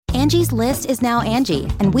Angie's List is now Angie,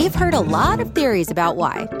 and we've heard a lot of theories about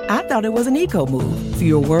why. I thought it was an eco move.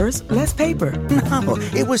 Fewer words, less paper. No,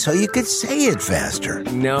 it was so you could say it faster.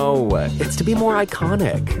 No, it's to be more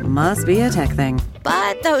iconic. Must be a tech thing.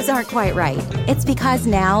 But those aren't quite right. It's because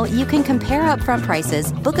now you can compare upfront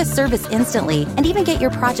prices, book a service instantly, and even get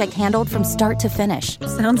your project handled from start to finish.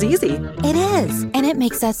 Sounds easy. It is, and it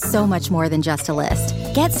makes us so much more than just a list.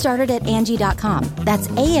 Get started at Angie.com. That's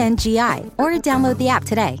ANGI, or download the app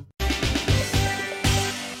today.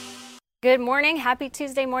 Good morning. Happy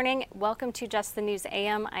Tuesday morning. Welcome to Just the News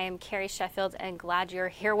AM. I am Carrie Sheffield and glad you're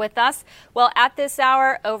here with us. Well, at this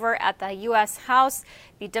hour over at the U.S. House,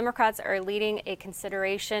 the Democrats are leading a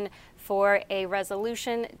consideration for a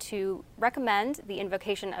resolution to recommend the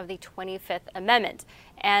invocation of the 25th Amendment.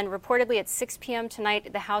 And reportedly at 6 p.m.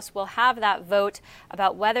 tonight, the House will have that vote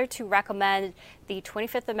about whether to recommend the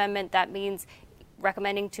 25th Amendment. That means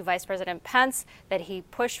recommending to Vice President Pence that he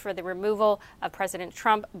push for the removal of President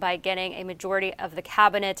Trump by getting a majority of the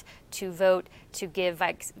cabinet to vote to give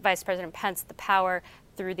Vice President Pence the power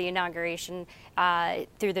through the inauguration,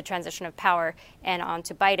 through the transition of power and on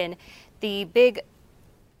to Biden. The big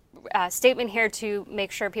statement here to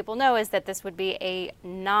make sure people know is that this would be a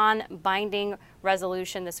non-binding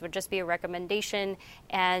resolution. This would just be a recommendation.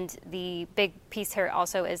 And the big piece here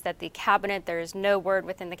also is that the cabinet, there is no word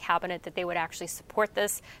within the cabinet that they would actually support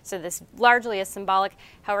this. So this largely is symbolic.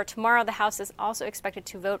 However, tomorrow the House is also expected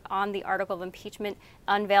to vote on the article of impeachment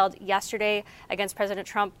unveiled yesterday against President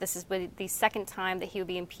Trump. This is the second time that he would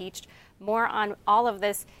be impeached. More on all of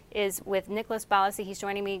this is with Nicholas Balasi. He's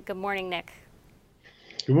joining me. Good morning, Nick.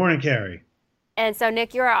 Good morning, Carrie. And so,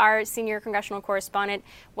 Nick, you're our senior congressional correspondent.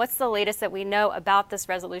 What's the latest that we know about this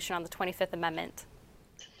resolution on the 25th Amendment?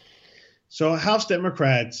 So House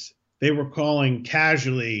Democrats, they were calling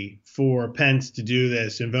casually for Pence to do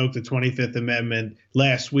this, invoke the 25th Amendment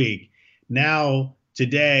last week. Now,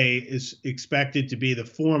 today is expected to be the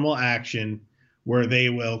formal action where they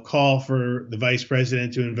will call for the vice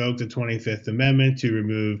president to invoke the 25th Amendment to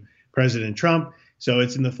remove President Trump. So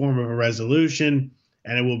it's in the form of a resolution,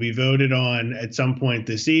 and it will be voted on at some point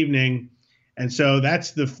this evening. And so that's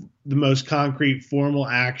the most concrete formal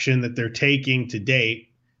action that they're taking to date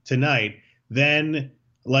tonight. Then,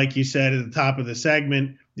 like you said at the top of the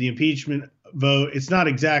segment, the impeachment vote, it's not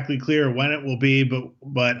exactly clear when it will be,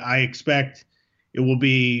 but I expect it will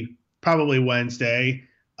be probably Wednesday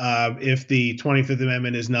if the 25th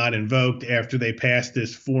Amendment is not invoked after they pass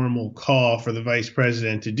this formal call for the vice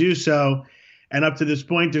president to do so. And up to this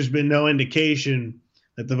point, there's been no indication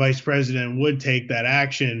that the vice president would take that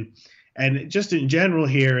action. And just in general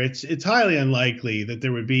here, it's highly unlikely that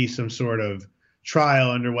there would be some sort of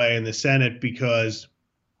trial underway in the Senate because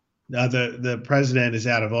the president is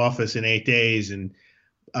out of office in 8 days. And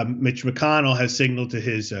Mitch McConnell has signaled to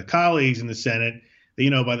his colleagues in the Senate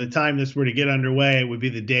that, by the time this were to get underway, it would be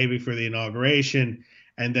the day before the inauguration.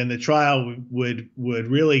 And then the trial would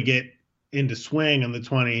really get into swing on the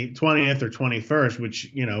 20th or 21st,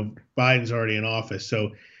 which, Biden's already in office.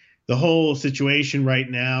 So the whole situation right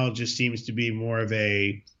now just seems to be more of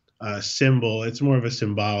a symbol. It's more of a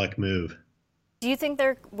symbolic move. Do you think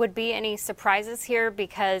there would be any surprises here?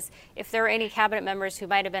 Because if there are any cabinet members who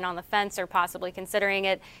might have been on the fence or possibly considering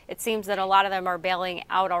it, it seems that a lot of them are bailing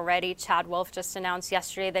out already. Chad Wolf just announced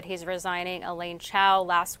yesterday that he's resigning. Elaine Chao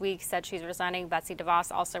last week said she's resigning. Betsy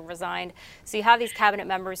DeVos also resigned. So you have these cabinet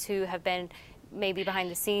members who have been maybe behind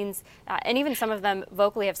the scenes, and even some of them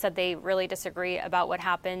vocally have said they really disagree about what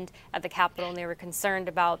happened at the Capitol, and they were concerned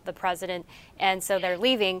about the president, and so they're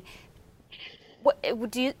leaving.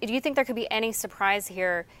 Do you think there could be any surprise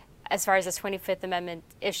here as far as this 25th Amendment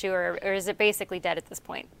issue, or is it basically dead at this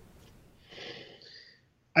point?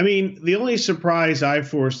 I mean, the only surprise I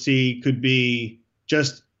foresee could be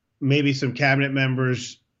just maybe some cabinet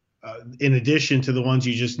members, in addition to the ones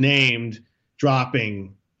you just named,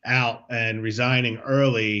 dropping out and resigning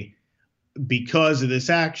early because of this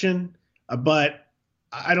action. But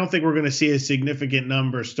I don't think we're going to see a significant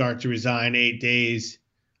number start to resign 8 days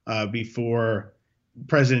before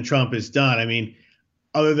President Trump is done. I mean,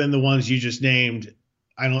 other than the ones you just named,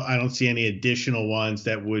 I don't see any additional ones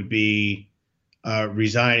that would be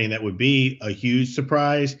resigning. That would be a huge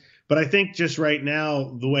surprise. But I think just right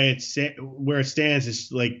now, the way where it stands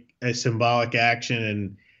is like a symbolic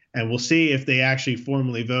action, and we'll see if they actually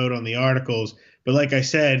formally vote on the articles. But like I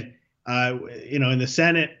said, in the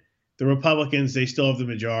Senate, the Republicans, they still have the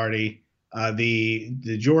majority.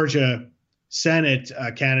 The Georgia Senate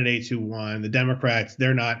candidates who won, the Democrats,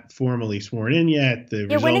 they're not formally sworn in yet.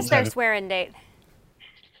 When is their swear-in date?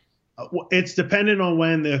 It's dependent on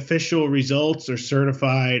when the official results are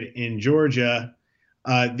certified in Georgia.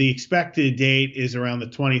 The expected date is around the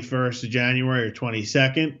 21st of January or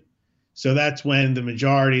 22nd. So that's when the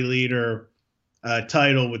majority leader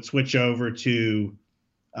title would switch over to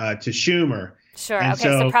Schumer. Sure. And Okay.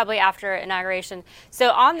 So probably after inauguration.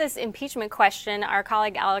 So on this impeachment question, our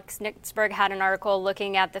colleague Alex Nitzberg had an article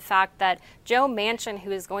looking at the fact that Joe Manchin,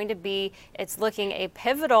 who is going to be, it's looking a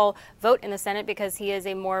pivotal vote in the Senate because he is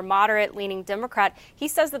a more moderate leaning Democrat. He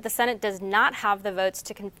says that the Senate does not have the votes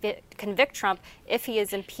to convict Trump if he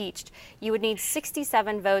is impeached. You would need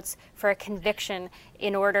 67 votes for a conviction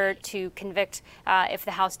in order to convict if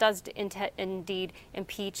the House does indeed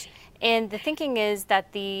impeach. And the thinking is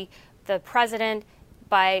that the president,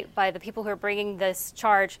 by the people who are bringing this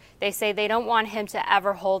charge, they say they don't want him to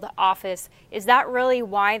ever hold office. Is that really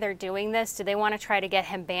why they're doing this? Do they want to try to get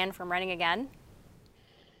him banned from running again?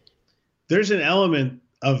 There's an element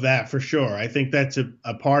of that for sure. I think that's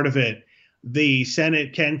a part of it. The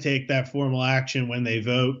Senate can take that formal action when they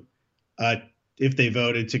vote, if they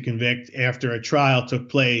voted to convict after a trial took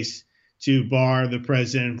place, to bar the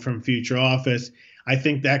president from future office. I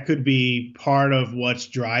think that could be part of what's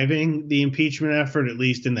driving the impeachment effort, at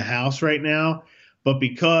least in the House right now. But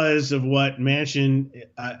because of what Manchin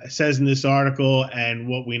says in this article and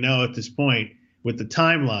what we know at this point with the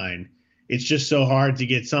timeline, it's just so hard to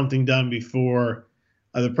get something done before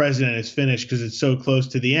the president is finished because it's so close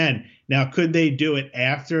to the end. Now, could they do it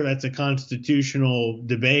after? That's a constitutional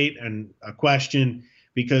debate and a question,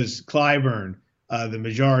 because Clyburn, the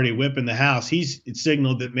majority whip in the House, he's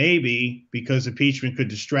signaled that maybe because impeachment could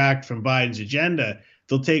distract from Biden's agenda,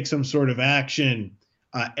 they'll take some sort of action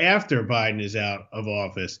after Biden is out of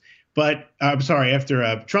office. But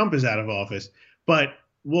after Trump is out of office. But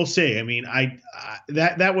we'll see. I mean,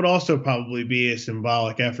 that would also probably be a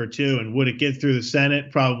symbolic effort too. And would it get through the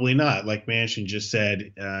Senate? Probably not. Like Manchin just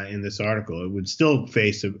said in this article, it would still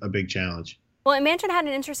face a big challenge. Well, Manchin had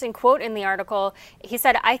an interesting quote in the article. He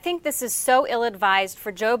said, "I think this is so ill-advised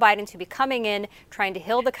for Joe Biden to be coming in, trying to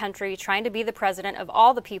heal the country, trying to be the president of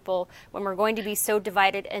all the people when we're going to be so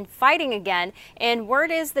divided and fighting again." And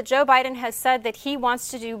word is that Joe Biden has said that he wants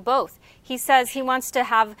to do both. He says he wants to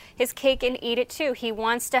have his cake and eat it too. He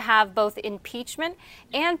wants to have both impeachment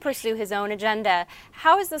and pursue his own agenda.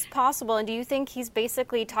 How is this possible? And do you think he's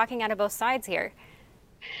basically talking out of both sides here?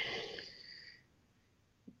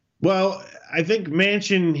 Well, I think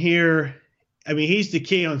Manchin here, I mean, he's the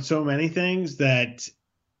key on so many things that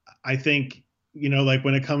I think, like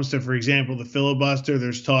when it comes to, for example, the filibuster,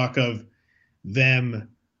 there's talk of them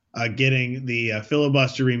getting the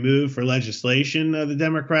filibuster removed for legislation of the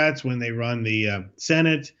Democrats when they run the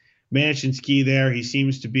Senate. Manchin's key there. He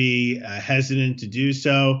seems to be hesitant to do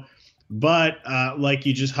so. But like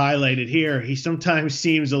you just highlighted here, he sometimes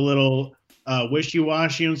seems a little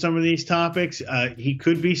wishy-washy on some of these topics. He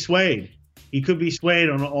could be swayed. He could be swayed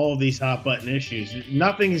on all of these hot-button issues.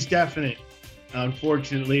 Nothing is definite,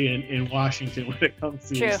 unfortunately, in Washington when it comes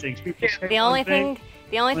to these things. The only thing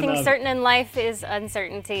certain in life is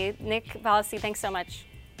uncertainty. Nick Vallacy, thanks so much.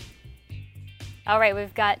 All right,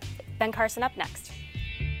 we've got Ben Carson up next.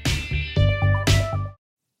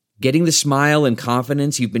 Getting the smile and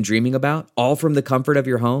confidence you've been dreaming about, all from the comfort of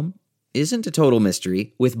your home, isn't a total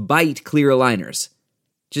mystery with Byte clear aligners.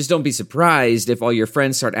 Just don't be surprised if all your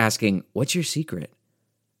friends start asking, "What's your secret?"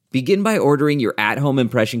 Begin by ordering your at-home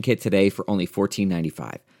impression kit today for only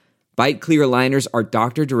 $14.95. Byte clear aligners are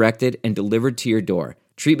doctor-directed and delivered to your door.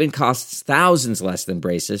 Treatment costs thousands less than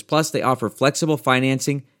braces, plus they offer flexible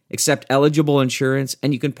financing, accept eligible insurance,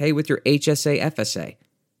 and you can pay with your HSA FSA.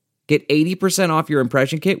 Get 80% off your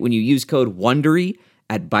impression kit when you use code WONDERY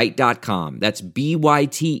at Byte.com. That's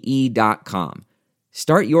BYTE.com.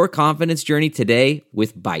 Start your confidence journey today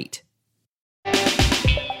with Byte.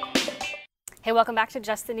 Hey, welcome back to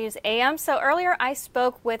Just the News AM. So earlier I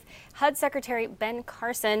spoke with HUD Secretary Ben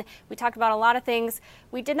Carson. We talked about a lot of things.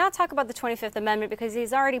 We did not talk about the 25th Amendment because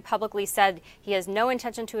he's already publicly said he has no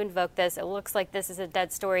intention to invoke this. It looks like this is a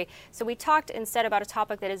dead story. So we talked instead about a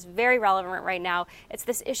topic that is very relevant right now. It's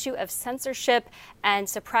this issue of censorship and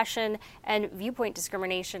suppression and viewpoint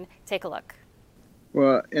discrimination. Take a look.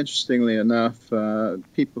 Well, interestingly enough,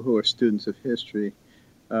 people who are students of history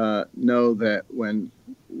know that when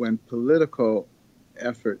political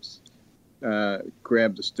efforts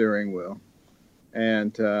grab the steering wheel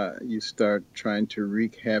and you start trying to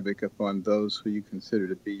wreak havoc upon those who you consider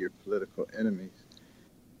to be your political enemies,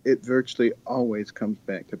 it virtually always comes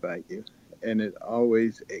back to bite you, and it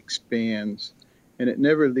always expands, and it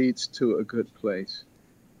never leads to a good place.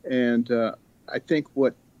 And I think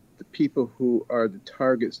what the people who are the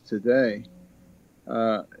targets today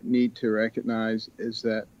need to recognize is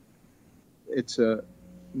that it's a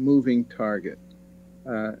moving target.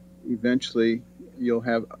 eventually you'll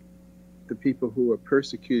have the people who are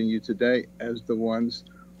persecuting you today as the ones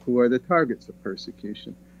who are the targets of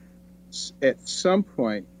persecution. At some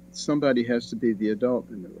point, somebody has to be the adult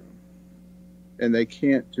in the room. And they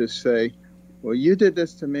can't just say, well, you did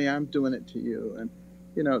this to me, I'm doing it to you. And,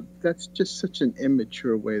 that's just such an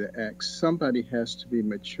immature way to act. Somebody has to be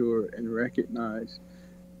mature and recognize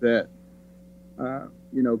that,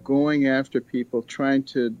 going after people, trying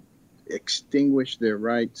to extinguish their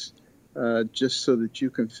rights just so that you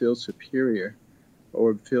can feel superior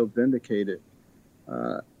or feel vindicated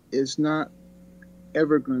is not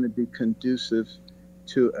ever going to be conducive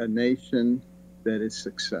to a nation that is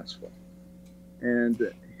successful.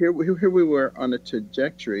 And here we were on a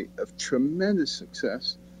trajectory of tremendous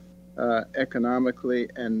success economically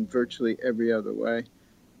and virtually every other way.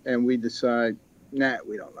 And we decide, nah,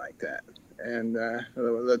 we don't like that. And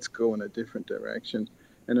let's go in a different direction,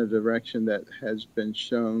 in a direction that has been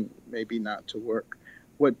shown maybe not to work.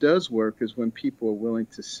 What does work is when people are willing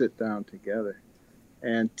to sit down together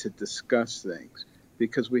and to discuss things,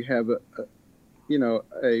 because we have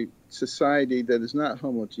a society that is not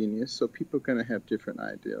homogeneous, so people are going to have different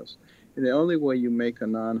ideals. And the only way you make a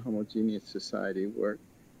non-homogeneous society work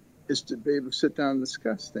is to be able to sit down and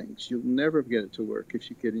discuss things. You'll never get it to work if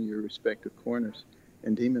you get in your respective corners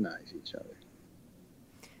and demonize each other.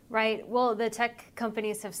 Right. Well, the tech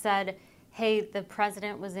companies have said, hey, the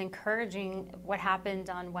president was encouraging what happened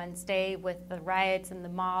on Wednesday with the riots and the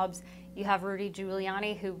mobs. You have Rudy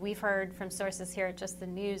Giuliani, who we've heard from sources here at Just the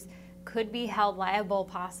News, could be held liable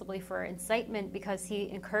possibly for incitement because he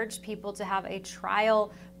encouraged people to have a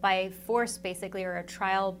trial by force, basically, or a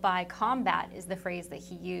trial by combat is the phrase that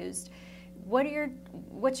he used.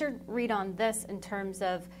 What's your read on this in terms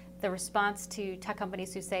of the response to tech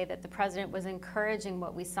companies who say that the president was encouraging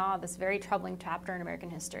what we saw, this very troubling chapter in American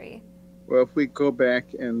history? Well, if we go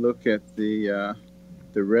back and look at the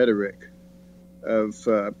rhetoric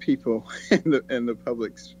of people in the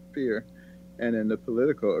public sphere and in the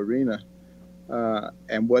political arena,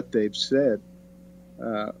 and what they've said,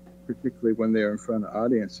 particularly when they're in front of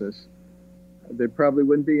audiences, there probably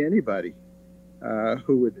wouldn't be anybody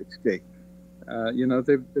who would escape.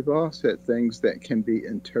 They've all said things that can be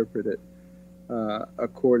interpreted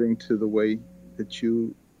according to the way that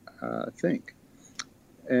you think.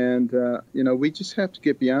 And, we just have to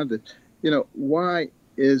get beyond it. Why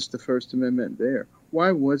is the First Amendment there?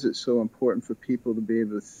 Why was it so important for people to be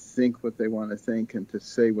able to think what they want to think and to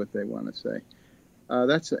say what they want to say?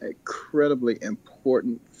 That's an incredibly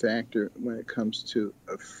important factor when it comes to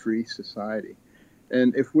a free society.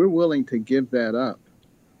 And if we're willing to give that up,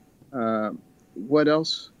 what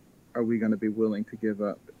else are we going to be willing to give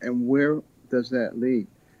up? And where does that lead?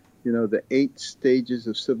 The 8 stages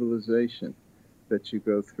of civilization that you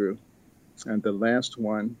go through. And the last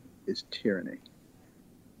one is tyranny.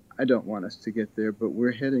 I don't want us to get there, but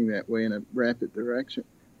we're heading that way in a rapid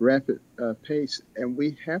pace. And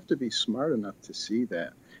we have to be smart enough to see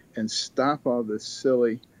that and stop all this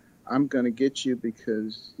silly, I'm going to get you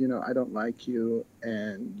because, I don't like you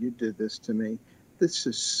and you did this to me. This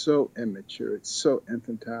is so immature. It's so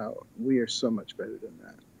infantile. We are so much better than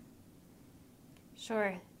that.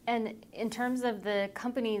 Sure. And in terms of the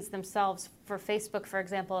companies themselves, for Facebook, for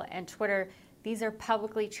example, and Twitter, these are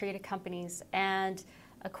publicly traded companies. And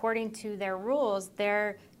according to their rules,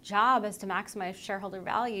 their job is to maximize shareholder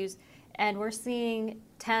values. And we're seeing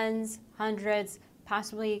tens, hundreds,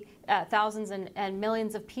 possibly thousands and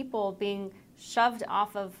millions of people being shoved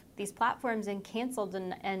off of these platforms and canceled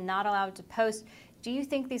and not allowed to post. Do you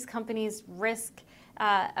think these companies risk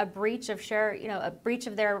a breach of a breach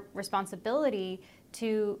of their responsibility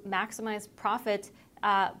to maximize profit,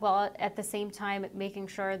 while at the same time making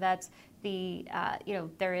sure that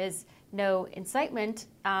there is no incitement?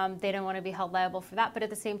 They don't want to be held liable for that, but at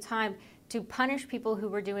the same time, to punish people who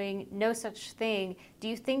were doing no such thing. Do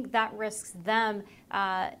you think that risks them,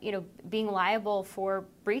 being liable for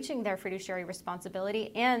breaching their fiduciary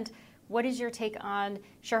responsibility? And what is your take on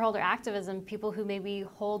shareholder activism, people who maybe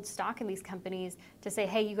hold stock in these companies to say,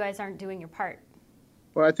 hey, you guys aren't doing your part?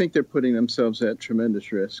 Well, I think they're putting themselves at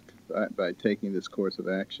tremendous risk by taking this course of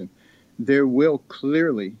action. There will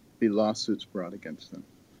clearly be lawsuits brought against them,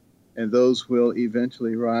 and those will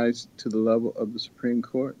eventually rise to the level of the Supreme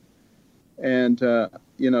Court. And,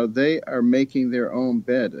 they are making their own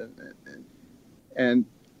bed. And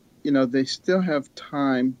they still have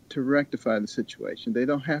time to rectify the situation. They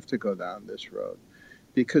don't have to go down this road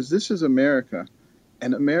because this is America.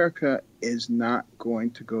 And America is not going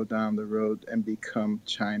to go down the road and become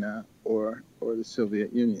China or the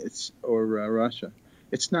Soviet Union or Russia.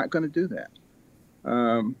 It's not going to do that.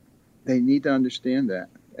 They need to understand that.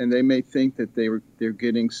 And they may think that they're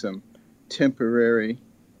getting some temporary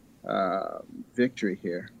victory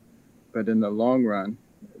here. But in the long run,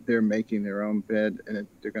 they're making their own bed, and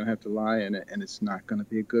they're going to have to lie in it, and it's not going to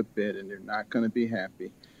be a good bed, and they're not going to be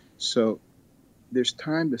happy. So there's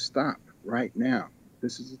time to stop right now.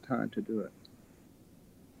 This is the time to do it.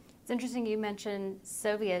 It's interesting you mentioned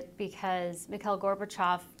Soviet, because Mikhail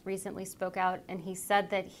Gorbachev recently spoke out, and he said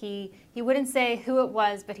that he wouldn't say who it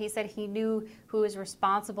was, but he said he knew who was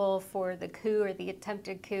responsible for the coup or the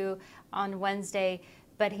attempted coup on Wednesday.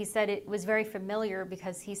 But he said it was very familiar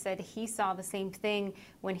because he said he saw the same thing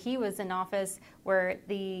when he was in office, where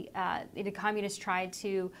the communists tried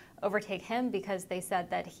to overtake him because they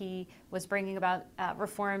said that he was bringing about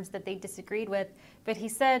reforms that they disagreed with. But he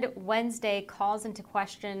said Wednesday calls into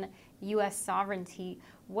question U.S. sovereignty.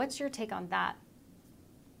 What's your take on that?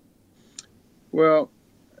 Well,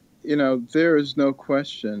 there is no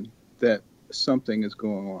question that something is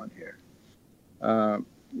going on here. I'm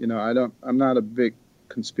not a big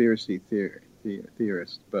conspiracy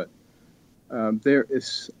theorist, but there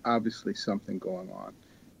is obviously something going on.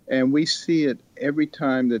 And we see it every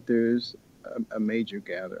time that there's a major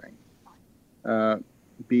gathering,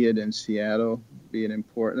 be it in Seattle, be it in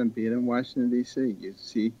Portland, be it in Washington, D.C. You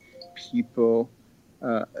see people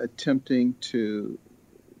attempting to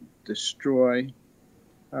destroy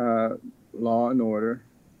law and order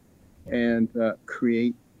and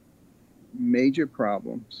create major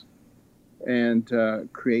problems and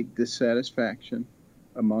create dissatisfaction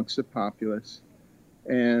amongst the populace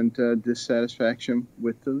and dissatisfaction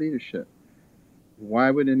with the leadership. Why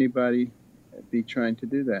would anybody be trying to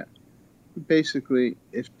do that? Basically,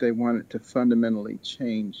 if they wanted to fundamentally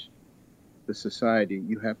change the society,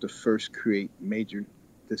 you have to first create major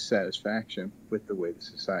dissatisfaction with the way the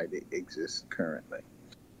society exists currently.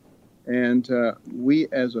 And we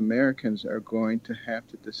as Americans are going to have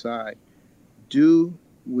to decide, do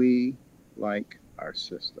we like our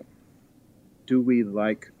system? Do we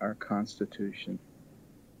like our Constitution?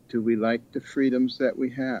 Do we like the freedoms that we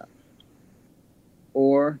have?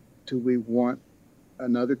 Or do we want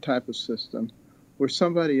another type of system where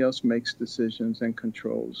somebody else makes decisions and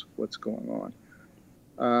controls what's going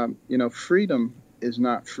on? Freedom is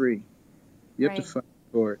not free. You have to fight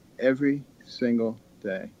for it every single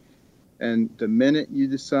day. And the minute you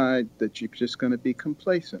decide that you're just going to be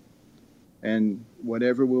complacent and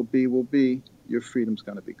whatever will be, your freedom's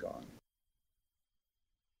going to be gone.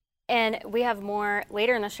 And we have more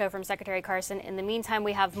later in the show from Secretary Carson. In the meantime,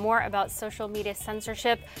 we have more about social media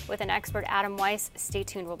censorship with an expert, Adam Weiss. Stay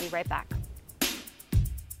tuned. We'll be right back.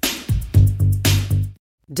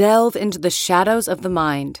 Delve into the shadows of the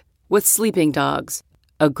mind with Sleeping Dogs,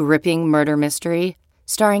 a gripping murder mystery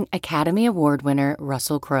starring Academy Award winner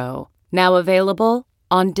Russell Crowe. Now available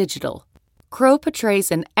on digital. Crowe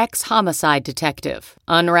portrays an ex-homicide detective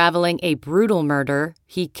unraveling a brutal murder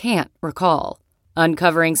he can't recall.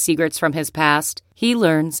 Uncovering secrets from his past, he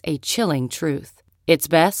learns a chilling truth. It's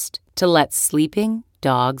best to let sleeping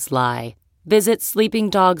dogs lie. Visit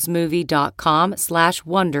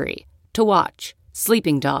sleepingdogsmovie.com/Wondery to watch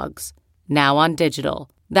Sleeping Dogs, now on digital.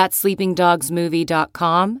 That's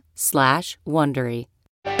sleepingdogsmovie.com/Wondery.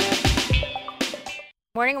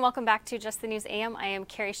 Morning and welcome back to Just the News AM. I am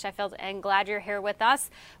Carrie Sheffield and glad you're here with us.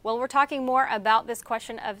 Well, we're talking more about this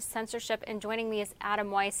question of censorship, and joining me is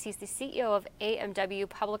Adam Weiss. He's the CEO of AMW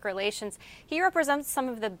Public Relations. He represents some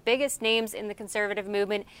of the biggest names in the conservative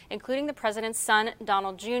movement, including the president's son,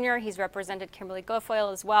 Donald Jr. He's represented Kimberly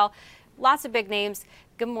Guilfoyle as well. Lots of big names.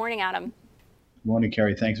 Good morning, Adam. Morning,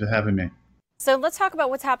 Carrie. Thanks for having me. So let's talk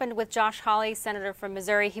about what's happened with Josh Hawley, senator from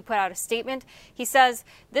Missouri. He put out a statement. He says,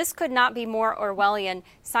 "This could not be more Orwellian.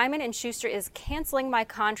 Simon & Schuster is canceling my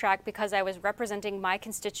contract because I was representing my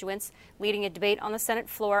constituents, leading a debate on the Senate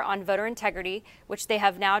floor on voter integrity, which they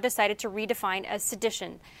have now decided to redefine as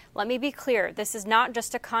sedition. Let me be clear, this is not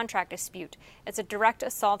just a contract dispute. It's a direct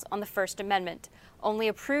assault on the First Amendment. Only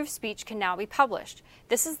approved speech can now be published.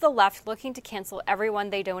 This is the left looking to cancel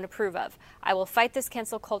everyone they don't approve of. I will fight this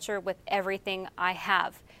cancel culture with everything I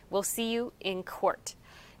have. We'll see you in court."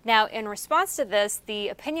 Now, in response to this, the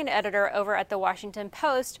opinion editor over at the Washington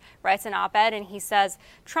Post writes an op-ed, and he says,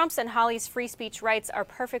 Trump's and Hawley's free speech rights are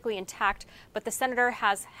perfectly intact, but the senator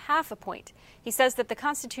has half a point. He says that the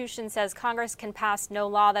Constitution says Congress can pass no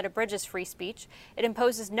law that abridges free speech. It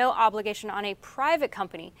imposes no obligation on a private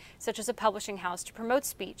company, such as a publishing house, to promote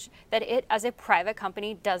speech that it, as a private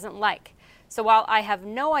company, doesn't like. So while I have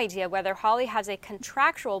no idea whether Hawley has a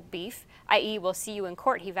contractual beef, i.e. we'll see you in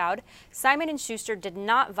court, he vowed, Simon & Schuster did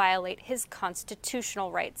not violate his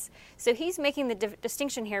constitutional rights. So he's making the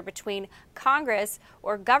distinction here between Congress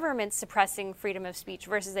or government suppressing freedom of speech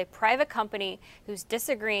versus a private company who's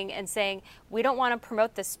disagreeing and saying, we don't want to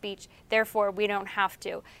promote this speech, therefore we don't have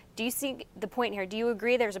to. Do you see the point here? Do you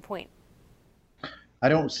agree there's a point? I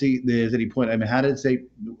don't see there's any point. I mean, how did it say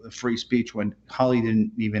free speech when Hawley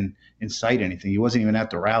didn't even incite anything? He wasn't even at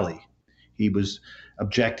the rally. He was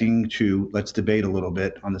objecting to, let's debate a little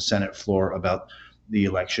bit on the Senate floor about the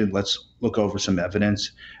election. Let's look over some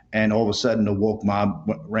evidence. And all of a sudden, the woke mob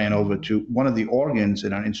ran over to one of the organs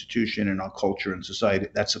in our institution and our culture and society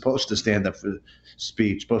that's supposed to stand up for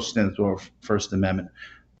speech, supposed to stand up for First Amendment.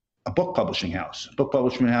 A book publishing house. A book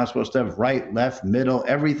publishing house supposed to have right, left, middle,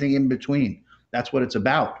 everything in between. That's what it's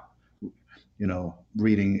about.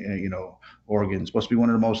 Reading, organs. Supposed to be one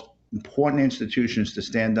of the most important institutions to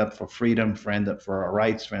stand up for freedom, stand up for our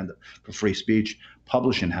rights, stand up for free speech,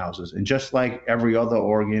 publishing houses. And just like every other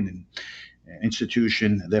organ and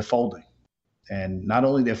institution, they're folding. And not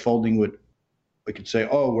only they're folding with, we could say,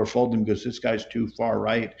 oh, we're folding because this guy's too far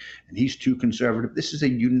right and he's too conservative. This is a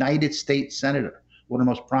United States senator, one of the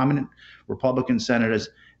most prominent Republican senators.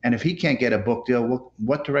 And if he can't get a book deal,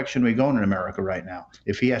 what direction are we going in America right now?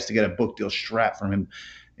 If he has to get a book deal strapped from him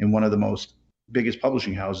in one of the most biggest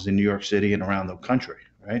publishing houses in New York City and around the country,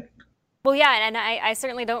 right? Well, yeah, and I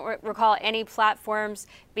certainly don't recall any platforms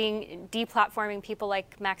being deplatforming people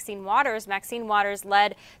like Maxine Waters. Maxine Waters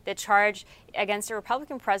led the charge against a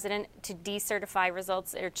Republican president to decertify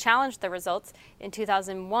results or challenge the results in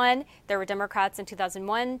 2001. There were Democrats in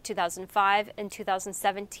 2001, 2005, and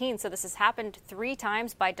 2017. So this has happened 3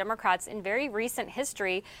 times by Democrats in very recent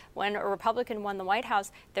history. When a Republican won the White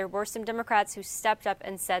House, there were some Democrats who stepped up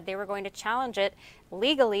and said they were going to challenge it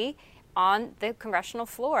legally on the congressional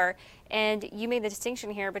floor. And you made the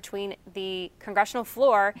distinction here between the congressional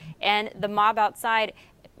floor and the mob outside.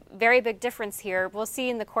 Very big difference here. We'll see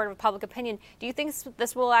in the court of public opinion. Do you think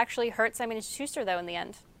this will actually hurt Simon & Schuster, though, in the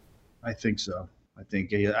end? I think so. I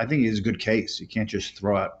think it's a good case. You can't just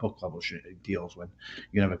throw out book publishing deals when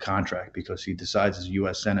you have a contract because he decides as a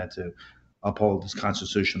U.S. Senate to uphold his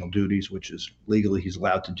constitutional duties, which is legally he's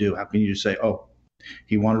allowed to do. How can you just say, oh,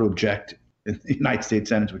 he wanted to object in the United States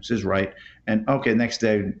Senate, which is right, and okay, next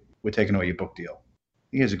day we're taking away your book deal?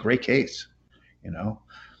 He has a great case,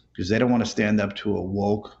 because they don't want to stand up to a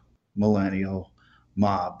woke millennial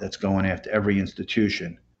mob that's going after every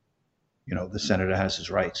institution. The senator has his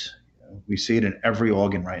rights. We see it in every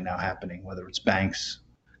organ right now happening, whether it's banks,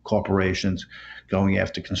 corporations going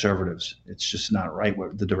after conservatives. It's just not right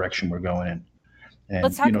the direction we're going in. And,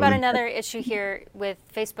 let's talk about another issue here with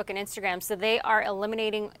Facebook and Instagram. So they are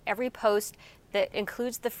eliminating every post that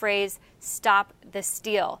includes the phrase, "Stop the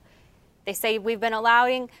steal." They say we've been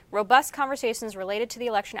allowing robust conversations related to the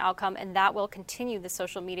election outcome, and that will continue, the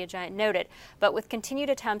social media giant noted. But with continued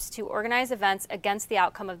attempts to organize events against the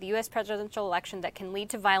outcome of the U.S. presidential election that can lead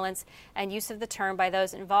to violence and use of the term by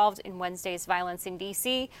those involved in Wednesday's violence in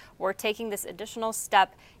D.C., we're taking this additional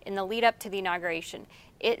step in the lead up to the inauguration.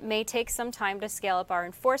 It may take some time to scale up our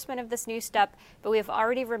enforcement of this new step, but we have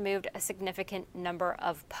already removed a significant number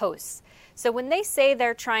of posts. So when they say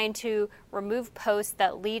they're trying to remove posts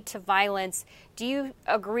that lead to violence, do you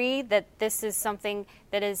agree that this is something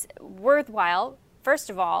that is worthwhile,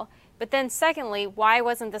 first of all? But then secondly, why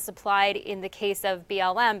wasn't this applied in the case of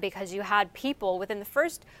BLM? Because you had people within the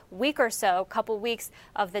first week or so, couple weeks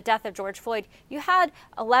of the death of George Floyd, you had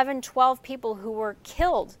 11, 12 people who were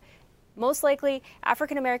killed. Most likely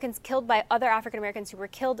African Americans killed by other African Americans who were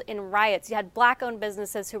killed in riots. You had Black-owned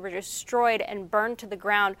businesses who were destroyed and burned to the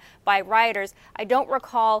ground by rioters. I don't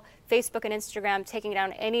recall Facebook and Instagram taking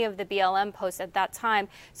down any of the BLM posts at that time.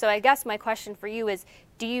 So I guess my question for you is,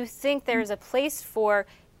 do you think there's a place for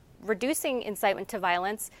reducing incitement to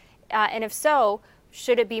violence? And if so,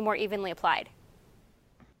 should it be more evenly applied?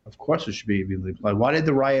 Of course it should be evenly applied. Why did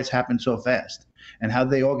the riots happen so fast? And how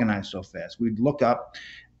did they organize so fast? We'd look up,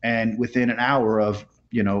 and within an hour of,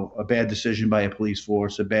 a bad decision by a police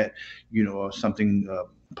force, a bad, something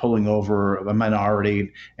pulling over a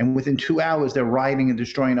minority, and within 2 hours, they're rioting and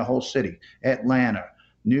destroying the whole city. Atlanta,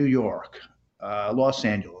 New York, Los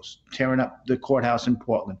Angeles, tearing up the courthouse in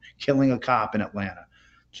Portland, killing a cop in Atlanta.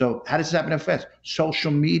 So how does this happen fast? Social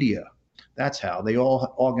media. That's how. They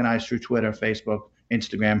all organize through Twitter, Facebook,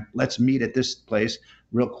 Instagram. Let's meet at this place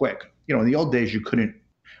real quick. In the old days, you couldn't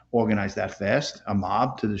organize that fast, a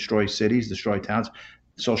mob to destroy cities, destroy towns.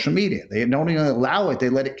 Social media, they don't even allow it. They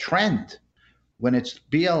let it trend. When it's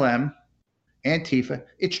BLM, Antifa.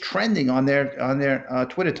 It's trending on their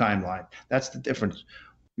Twitter timeline. That's the difference.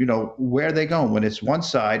 Where are they going when it's one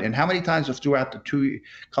side? And how many times throughout the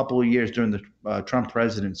couple of years during the Trump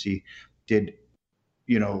presidency did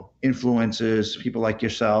influencers, people like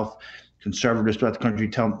yourself, conservatives throughout the country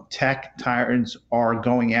tell them tech tyrants are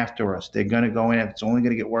going after us. They're going to go in. It's only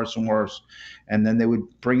going to get worse and worse. And then they would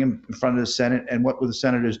bring him in front of the Senate. And what would the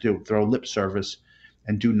senators do? Throw lip service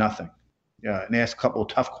and do nothing. And ask a couple of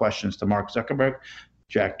tough questions to Mark Zuckerberg,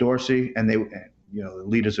 Jack Dorsey, and the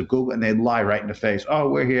leaders of Google, and they'd lie right in the face. Oh,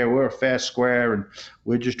 we're here. We're a fast square, and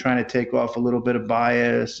we're just trying to take off a little bit of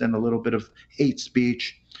bias and a little bit of hate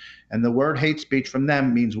speech. And the word hate speech from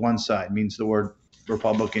them means one side, means the word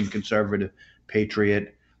Republican, conservative,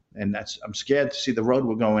 patriot. And I'm scared to see the road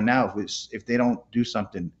we're going now if they don't do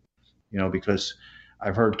something, because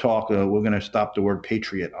I've heard talk, we're going to stop the word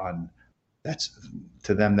patriot on.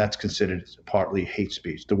 To them, that's considered partly hate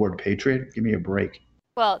speech. The word patriot, give me a break.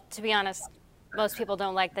 Well, to be honest, most people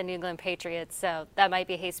don't like the New England Patriots, so that might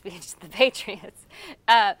be hate speech to the Patriots.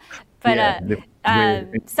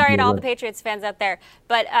 Sorry to all the Patriots fans out there.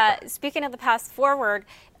 But speaking of the path forward,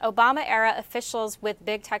 Obama-era officials with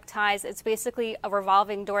big tech ties, it's basically a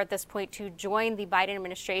revolving door at this point to join the Biden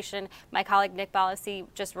administration. My colleague Nick Balassi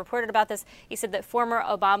just reported about this. He said that former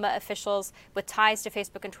Obama officials with ties to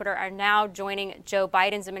Facebook and Twitter are now joining Joe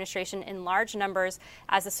Biden's administration in large numbers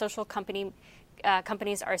as the social companies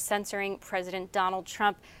are censoring President Donald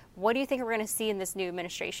Trump. What do you think we're going to see in this new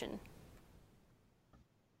administration?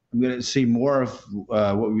 I'm going to see more of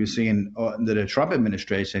what we were seeing under the Trump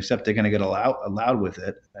administration, except they're going to get allowed with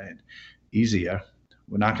it and easier.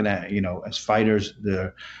 We're not going to, as fighters,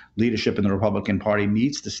 the leadership in the Republican Party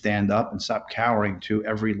needs to stand up and stop cowering to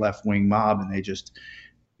every left-wing mob. And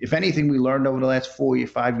if anything we learned over the last 4 or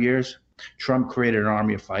 5 years, Trump created an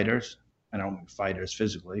army of fighters. I don't mean fighters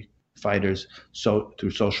physically, fighters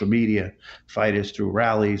through social media, fighters through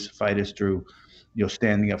rallies, fighters through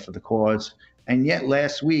standing up for the cause. And yet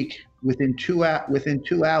last week, within 2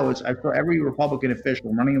 hours, I saw every Republican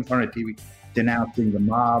official running in front of TV denouncing the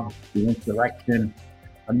mob, the insurrection.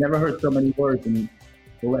 I've never heard so many words in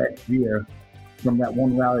the last year from that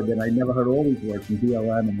one rally that I never heard all these words from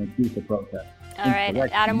BLM and the Antifa protest. All right,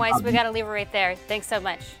 Adam Weiss, we got to leave it right there. Thanks so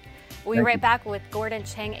much. We'll be right back with Gordon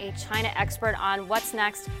Chang, a China expert, on what's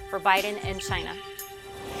next for Biden and China.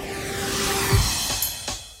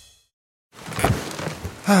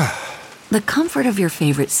 The comfort of your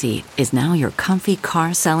favorite seat is now your comfy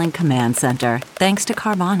car selling command center, thanks to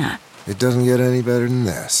Carvana. It doesn't get any better than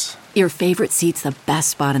this. Your favorite seat's the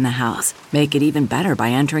best spot in the house. Make it even better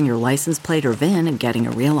by entering your license plate or VIN and getting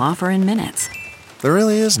a real offer in minutes. There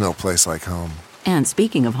really is no place like home. And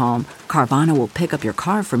speaking of home, Carvana will pick up your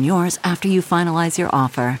car from yours after you finalize your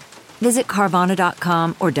offer. Visit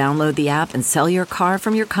Carvana.com or download the app and sell your car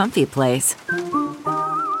from your comfy place.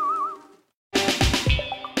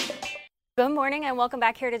 Good morning and welcome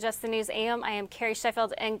back here to Just the News AM. I am Carrie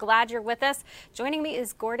Sheffield and glad you're with us. Joining me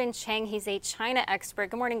is Gordon Chang. He's a China expert.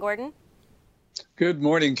 Good morning, Gordon. Good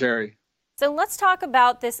morning, Carrie. So let's talk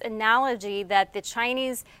about this analogy that the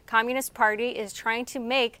Chinese Communist Party is trying to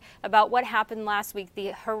make about what happened last week,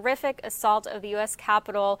 the horrific assault of the U.S.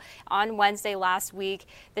 Capitol on Wednesday last week.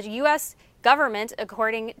 The U.S. government,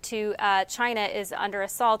 according to China, is under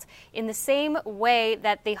assault in the same way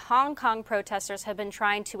that the Hong Kong protesters have been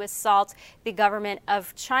trying to assault the government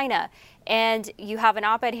of China. And you have an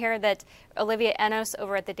op-ed here that Olivia Enos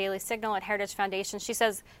over at the Daily Signal at Heritage Foundation, she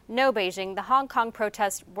says, no, Beijing, the Hong Kong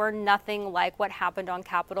protests were nothing like what happened on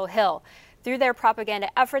Capitol Hill. Through their propaganda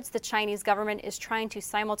efforts, the Chinese government is trying to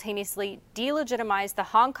simultaneously delegitimize the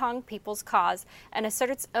Hong Kong people's cause and assert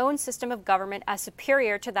its own system of government as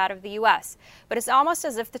superior to that of the U.S. But it's almost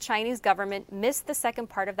as if the Chinese government missed the second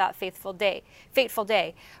part of that fateful day.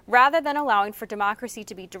 Rather than allowing for democracy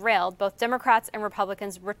to be derailed, both Democrats and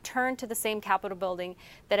Republicans returned to the same Capitol building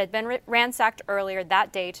that had been ransacked earlier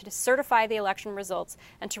that day to certify the election results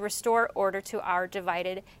and to restore order to our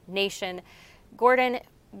divided nation. Gordon,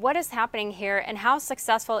 what is happening here, and how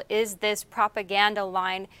successful is this propaganda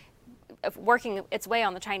line of working its way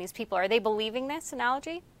on the Chinese people? Are they believing this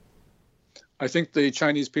analogy? I think the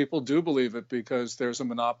Chinese people do believe it because there's a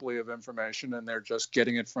monopoly of information and they're just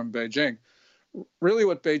getting it from Beijing. Really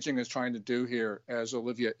what Beijing is trying to do here, as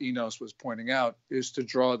Olivia Enos was pointing out, is to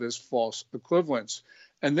draw this false equivalence.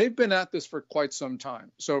 And they've been at this for quite some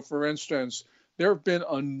time. So, for instance, there have been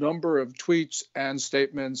a number of tweets and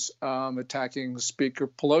statements attacking Speaker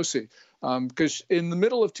Pelosi because in the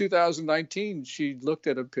middle of 2019, she looked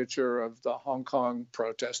at a picture of the Hong Kong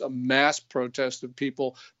protest, a mass protest of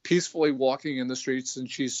people peacefully walking in the streets, and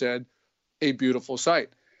she said, a beautiful sight.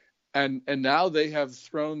 And now they have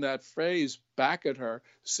thrown that phrase back at her,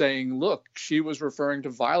 saying, look, she was referring to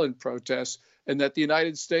violent protests and that the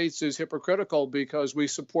United States is hypocritical because we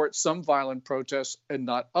support some violent protests and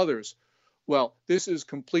not others. Well, this is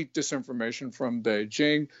complete disinformation from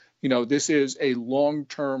Beijing. This is a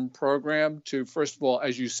long-term program to, first of all,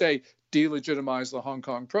 as you say, delegitimize the Hong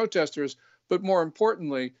Kong protesters, but more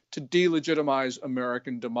importantly, to delegitimize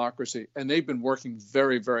American democracy. And they've been working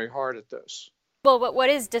very, very hard at this. Well, what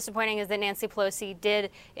is disappointing is that Nancy Pelosi did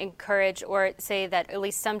encourage or say that at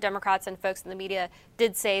least some Democrats and folks in the media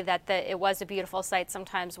did say that it was a beautiful sight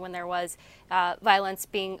sometimes when there was violence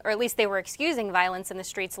or at least they were excusing violence in the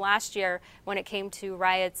streets last year when it came to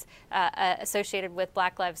riots associated with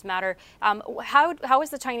Black Lives Matter. How is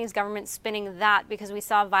the Chinese government spinning that? Because we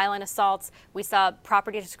saw violent assaults, we saw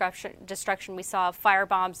property destruction, we saw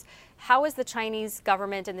firebombs. How is the Chinese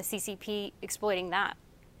government and the CCP exploiting that?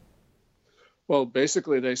 Well,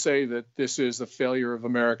 basically, they say that this is the failure of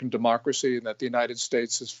American democracy and that the United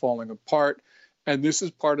States is falling apart. And this is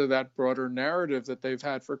part of that broader narrative that they've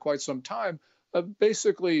had for quite some time,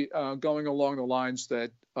 basically going along the lines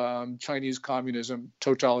that Chinese communism,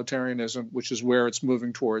 totalitarianism, which is where it's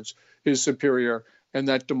moving towards, is superior, and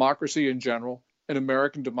that democracy in general, and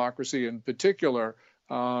American democracy in particular,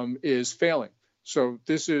 is failing. So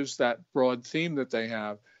this is that broad theme that they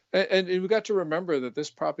have. And we've got to remember that this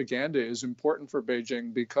propaganda is important for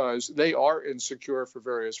Beijing because they are insecure for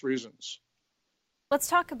various reasons. Let's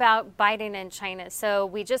talk about Biden and China. So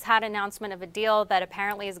we just had an announcement of a deal that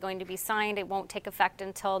apparently is going to be signed. It won't take effect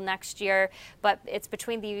until next year, but it's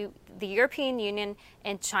between the European Union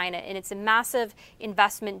and China, and it's a massive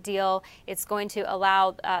investment deal. It's going to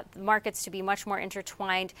allow the markets to be much more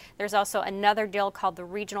intertwined. There's also another deal called the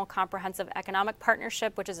Regional Comprehensive Economic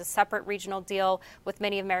Partnership, which is a separate regional deal with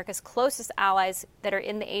many of America's closest allies that are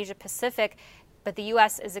in the Asia Pacific, but the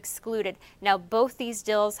U.S. is excluded. Now, both these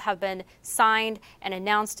deals have been signed and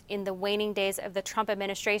announced in the waning days of the Trump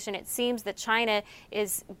administration. It seems that China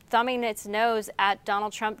is thumbing its nose at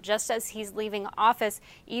Donald Trump just as he's leaving office,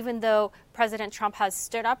 even though President Trump has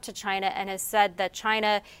stood up to China and has said that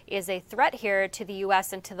China is a threat here to the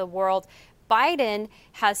U.S. and to the world. Biden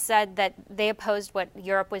has said that they opposed what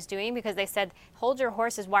Europe was doing because they said, hold your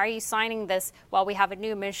horses, why are you signing this while we have a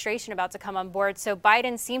new administration about to come on board? So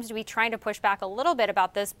Biden seems to be trying to push back a little bit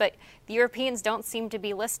about this, but the Europeans don't seem to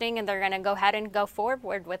be listening, and they're going to go ahead and go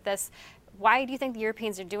forward with this. Why do you think the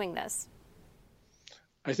Europeans are doing this?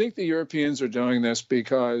 I think the Europeans are doing this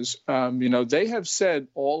because, they have said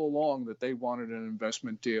all along that they wanted an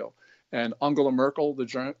investment deal. And Angela Merkel,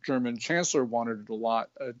 the German chancellor, wanted it a lot.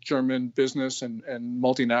 German business and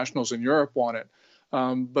multinationals in Europe want it.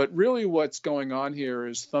 But really what's going on here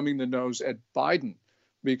is thumbing the nose at Biden,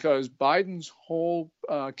 because Biden's whole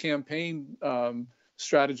campaign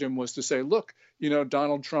stratagem was to say, look,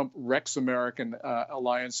 Donald Trump wrecks American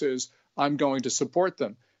alliances. I'm going to support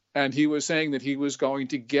them. And he was saying that he was going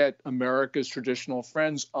to get America's traditional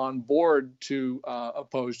friends on board to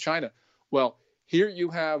oppose China. Well, here you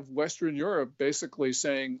have Western Europe basically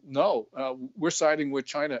saying, no, we're siding with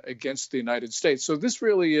China against the United States. So this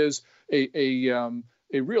really is a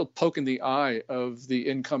real poke in the eye of the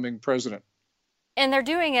incoming president. And they're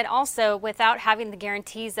doing it also without having the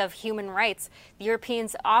guarantees of human rights. The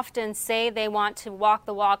Europeans often say they want to walk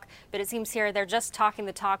the walk, but it seems here they're just talking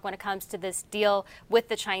the talk when it comes to this deal with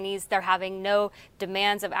the Chinese. They're having no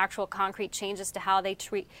demands of actual concrete changes to how they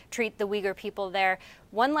treat the Uyghur people there.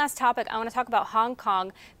 One last topic, I want to talk about Hong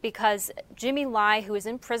Kong, because Jimmy Lai, who is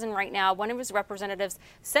in prison right now, one of his representatives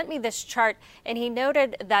sent me this chart, and he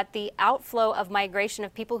noted that the outflow of migration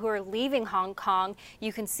of people who are leaving Hong Kong,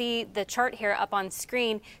 you can see the chart here up on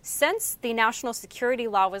screen, since the national security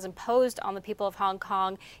law was imposed on the people of Hong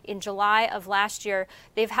Kong in July of last year,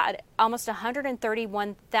 they've had almost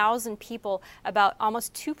 131,000 people, about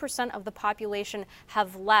almost 2% of the population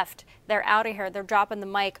have left. They're out of here, they're dropping the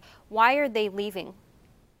mic. Why are they leaving?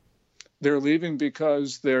 They're leaving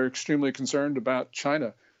because they're extremely concerned about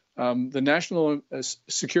China. The national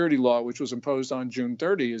security law, which was imposed on June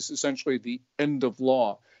 30, is essentially the end of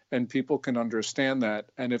law, and people can understand that.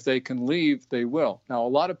 And if they can leave, they will. Now, a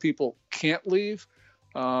lot of people can't leave.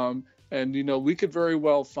 And, we could very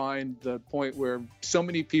well find the point where so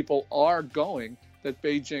many people are going that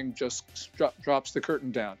Beijing just drops the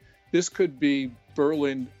curtain down. This could be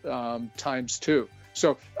Berlin times 2.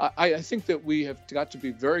 So I think that we have got to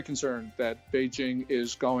be very concerned that Beijing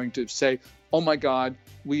is going to say, oh, my God,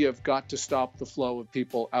 we have got to stop the flow of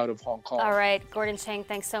people out of Hong Kong. All right. Gordon Chang,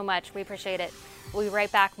 thanks so much. We appreciate it. We'll be right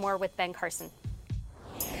back. More with Ben Carson.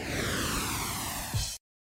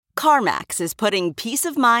 CarMax is putting peace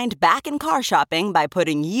of mind back in car shopping by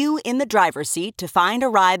putting you in the driver's seat to find a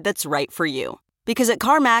ride that's right for you. Because at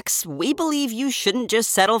CarMax, we believe you shouldn't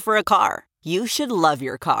just settle for a car. You should love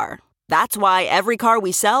your car. That's why every car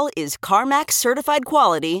we sell is CarMax certified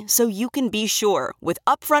quality, so you can be sure with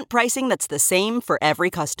upfront pricing that's the same for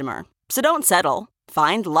every customer. So don't settle.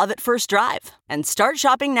 Find love at first drive and start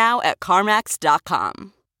shopping now at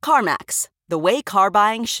CarMax.com. CarMax, the way car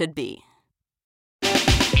buying should be.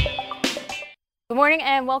 Good morning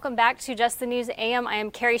and welcome back to Just the News AM. I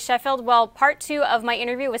am Carrie Sheffield. Well, part 2 of my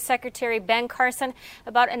interview with Secretary Ben Carson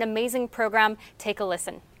about an amazing program. Take a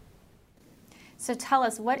listen. So tell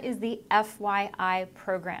us, what is the FYI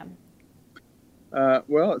program?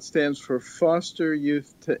 Well, it stands for Foster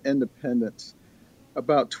Youth to Independence.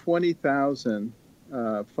 About 20,000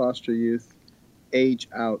 foster youth age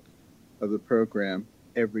out of the program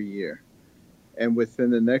every year. And within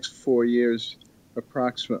the next 4 years,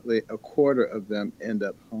 approximately a quarter of them end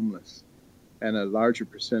up homeless, and a larger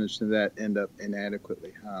percentage than that end up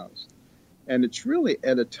inadequately housed. And it's really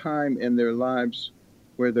at a time in their lives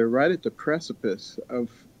where they're right at the precipice of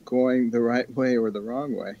going the right way or the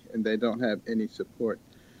wrong way, and they don't have any support.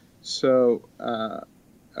 So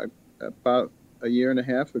about a year and a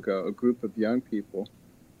half ago, a group of young people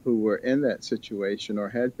who were in that situation or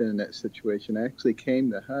had been in that situation actually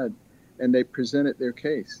came to HUD, and they presented their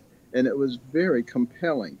case. And it was very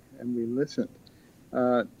compelling, and we listened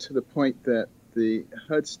to the point that the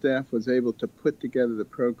HUD staff was able to put together the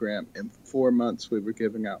program. In 4 months, we were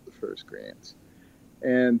giving out the first grants.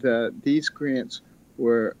 And these grants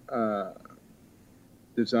were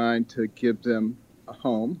designed to give them a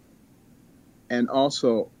home and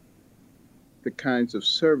also the kinds of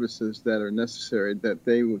services that are necessary that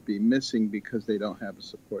they would be missing because they don't have a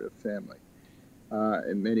supportive family.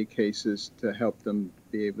 In many cases, to help them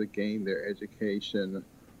be able to gain their education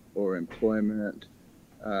or employment,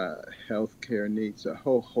 health care needs, a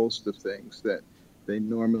whole host of things that they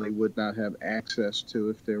normally would not have access to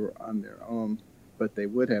if they were on their own, but they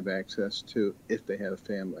would have access to if they had a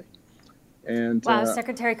family. And wow,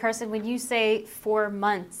 Secretary Carson, when you say 4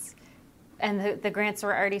 months and the grants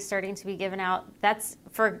were already starting to be given out, that's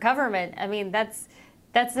for government. I mean, that's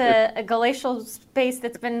a glacial space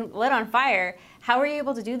that's been lit on fire. How were you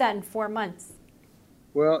able to do that in 4 months?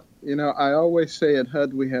 Well, you know, I always say at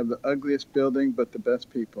HUD we have the ugliest building but the best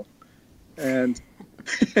people. And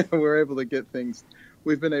we're able to get things,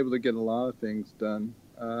 we've been able to get a lot of things done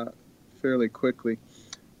fairly quickly,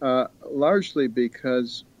 largely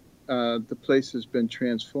because the place has been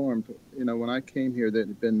transformed. You know, when I came here, there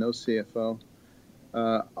had been no CFO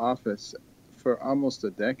office for almost a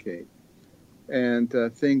decade. And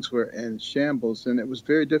things were in shambles, and it was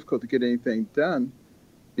very difficult to get anything done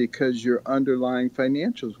because your underlying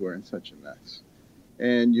financials were in such a mess.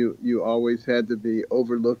 And you always had to be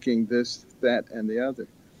overlooking this, that, and the other.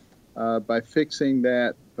 By fixing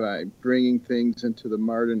that, by bringing things into the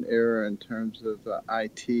modern era in terms of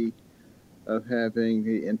IT, of having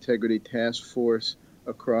the integrity task force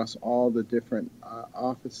across all the different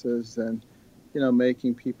offices and, you know,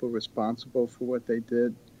 making people responsible for what they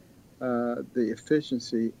did, the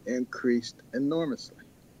efficiency increased enormously.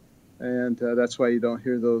 And that's why you don't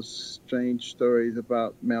hear those strange stories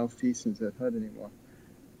about malfeasance at HUD anymore.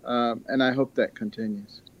 And I hope that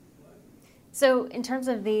continues. So in terms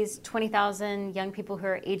of these 20,000 young people who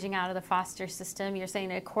are aging out of the foster system, you're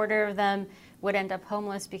saying a quarter of them would end up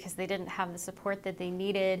homeless because they didn't have the support that they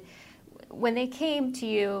needed. When they came to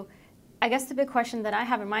you, I guess the big question that I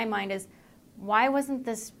have in my mind is, why wasn't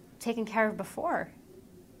this taken care of before?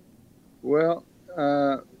 Well,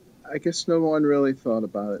 I guess no one really thought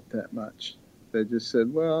about it that much. They just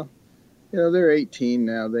said, well, you know, they're 18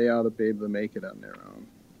 now. They ought to be able to make it on their own.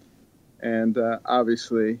 And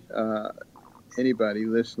obviously, anybody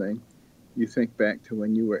listening, you think back to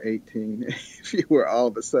when you were 18. If you were all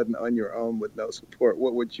of a sudden on your own with no support,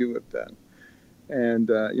 what would you have done? And,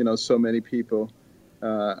 you know, so many people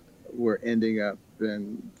were ending up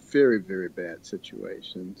in very, very bad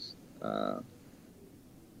situations.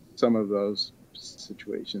 Some of those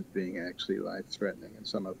situations being actually life-threatening, and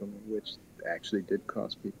some of them which actually did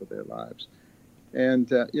cost people their lives.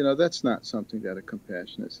 And, you know, that's not something that a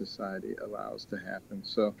compassionate society allows to happen.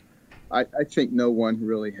 So I think no one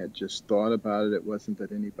really had just thought about it. It wasn't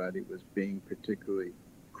that anybody was being particularly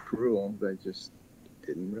cruel. They just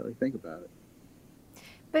didn't really think about it.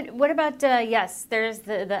 But what about, yes, there's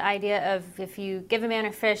the idea of if you give a man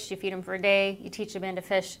a fish, you feed him for a day, you teach a man to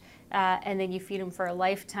fish, and then you feed him for a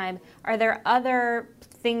lifetime. Are there other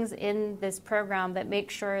things in this program that make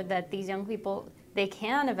sure that these young people, they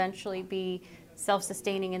can eventually be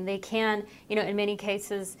self-sustaining, and they can, in many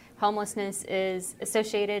cases, homelessness is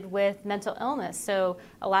associated with mental illness. So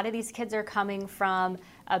a lot of these kids are coming from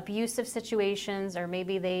abusive situations, or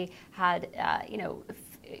maybe they had,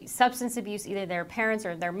 substance abuse, either their parents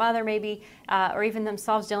or their mother maybe, or even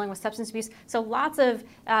themselves dealing with substance abuse. So lots of,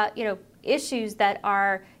 issues that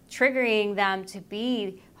are triggering them to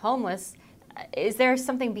be homeless. Is there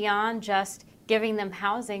something beyond just giving them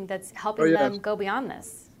housing that's helping them go beyond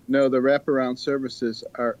this? No, the wraparound services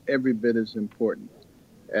are every bit as important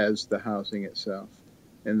as the housing itself.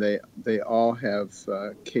 And they all have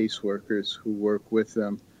caseworkers who work with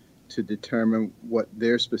them to determine what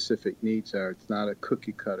their specific needs are. It's not a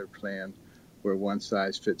cookie cutter plan where one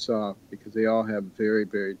size fits all, because they all have very,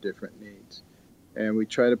 very different needs. And we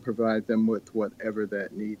try to provide them with whatever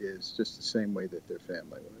that need is, just the same way that their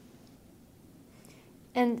family would.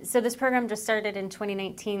 And so this program just started in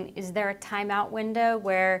 2019. Is there a timeout window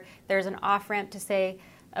where there's an off-ramp to say,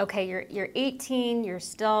 okay, you're 18, you're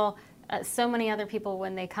still, so many other people,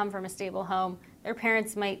 when they come from a stable home, their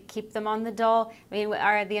parents might keep them on the dole. I mean,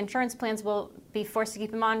 the insurance plans will be forced to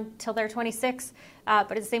keep them on till they're 26,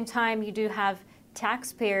 but at the same time, you do have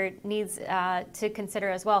taxpayer needs to consider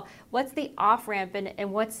as well. What's the off-ramp,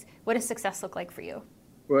 and what does success look like for you?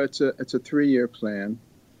 Well, it's a 3-year plan.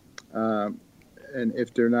 And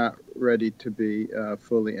if they're not ready to be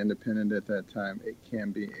fully independent at that time, it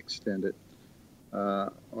can be extended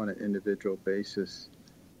on an individual basis.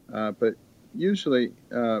 But usually,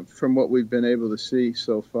 from what we've been able to see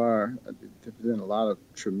so far, there's been a lot of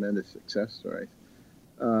tremendous success stories.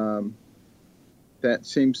 That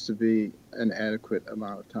seems to be an adequate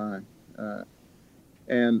amount of time.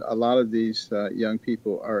 And a lot of these young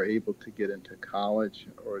people are able to get into college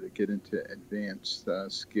or to get into advanced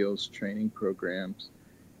skills training programs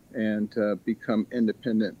and become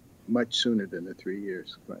independent much sooner than the 3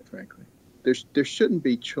 years, quite frankly. There shouldn't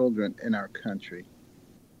be children in our country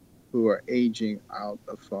who are aging out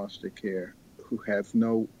of foster care who have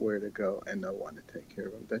nowhere to go and no one to take care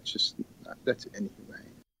of them. That's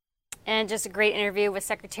inhumane. And just a great interview with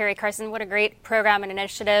Secretary Carson. What a great program and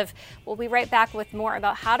initiative. We'll be right back with more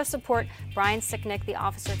about how to support Brian Sicknick, the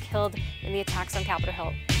officer killed in the attacks on Capitol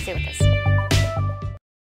Hill. Stay with us.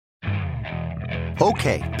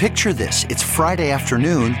 Okay, picture this. It's Friday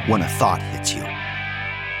afternoon when a thought hits you.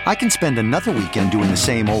 I can spend another weekend doing the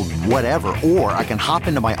same old whatever, or I can hop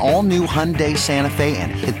into my all-new Hyundai Santa Fe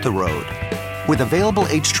and hit the road. With available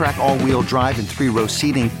H-Track all-wheel drive and 3-row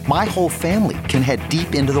seating, my whole family can head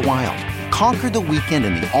deep into the wild. Conquer the weekend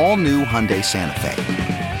in the all-new Hyundai Santa Fe.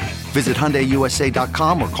 Visit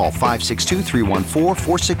HyundaiUSA.com or call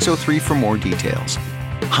 562-314-4603 for more details.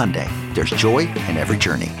 Hyundai, there's joy in every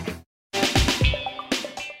journey.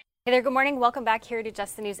 Hey there, good morning. Welcome back here to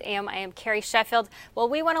Just the News AM. I am Carrie Sheffield. Well,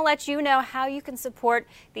 we want to let you know how you can support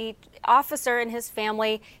the officer and his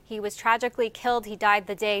family. He was tragically killed. He died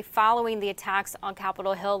the day following the attacks on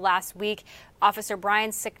Capitol Hill last week. Officer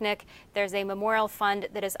Brian Sicknick. There's a memorial fund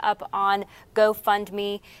that is up on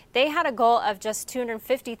GoFundMe. They had a goal of just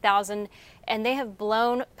 $250,000, and they have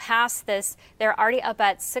blown past this. They're already up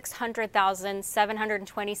at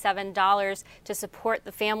 $600,727 to support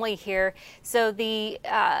the family here. So the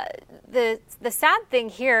sad thing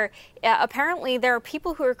here, apparently there are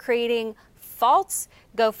people who are creating false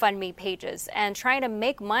GoFundMe pages and trying to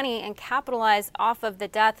make money and capitalize off of the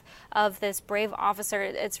death of this brave officer.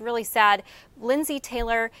 It's really sad. Lindsay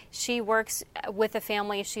Taylor, she works with the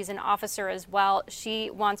family. She's an officer as well. She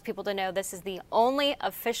wants people to know this is the only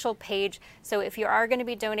official page. So if you are going to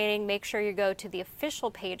be donating, make sure you go to the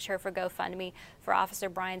official page here for GoFundMe for Officer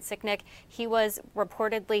Brian Sicknick. He was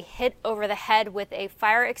reportedly hit over the head with a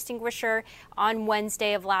fire extinguisher on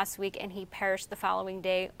Wednesday of last week, and he perished the following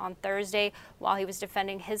day on Thursday while he was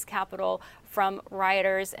defending his Capitol from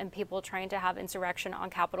rioters and people trying to have insurrection on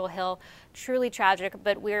Capitol Hill. Truly tragic,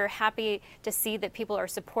 but we're happy to see that people are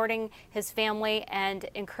supporting his family and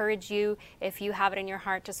encourage you, if you have it in your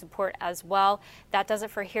heart, to support as well. That does it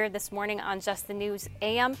for here this morning on Just the News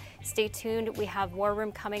AM. Stay tuned. We have War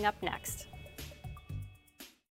Room coming up next.